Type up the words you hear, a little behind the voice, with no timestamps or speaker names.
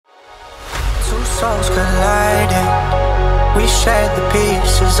souls colliding. We shared the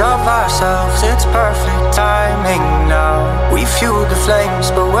pieces of ourselves. It's perfect timing now. We fueled the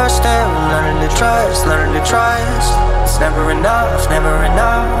flames, but we're still learning to trust, learning to trust. It's never enough, never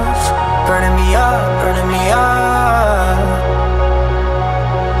enough. Burning me up, burning me up.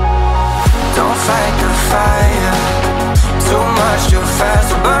 Don't fight the fire. Too much, too fast,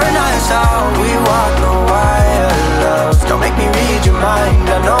 will burn us out. We walk the wire, love. Don't make me read your mind.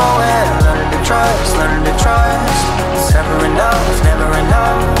 I know it. Learning to trust, learning to trust. It's never enough, never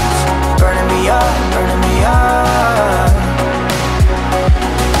enough. Burning me up, burning me up.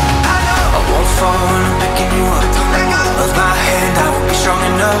 I won't fall when I'm picking you up. Of my hand, I won't be strong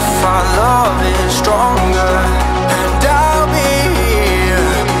enough. Our love is stronger, and I'll be here.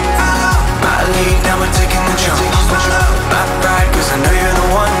 My lead, now we're taking the jump. My pride, cause I know you're the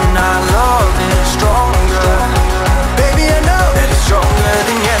one. Our love is stronger. Baby, I know that it's stronger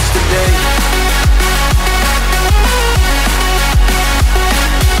than yesterday.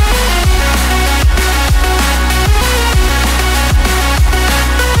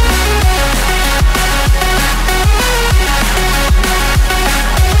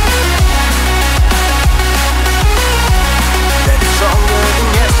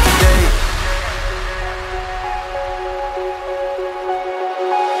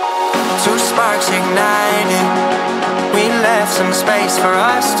 Ignited, we left some space for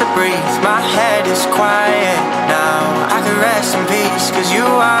us to breathe. My head is quiet now. I can rest in peace, cause you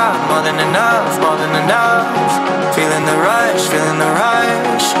are more than enough, more than enough. Feeling the rush, feeling the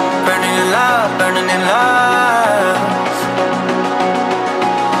rush. Burning in love, burning in love.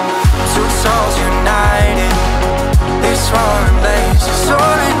 Two souls united. This roaring blaze is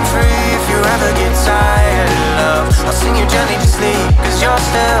soaring free. If you ever get tired, love, I'll sing you gently to sleep, cause you're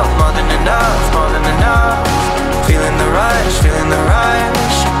still more than enough, more than enough. Feeling the rush, feeling the rush.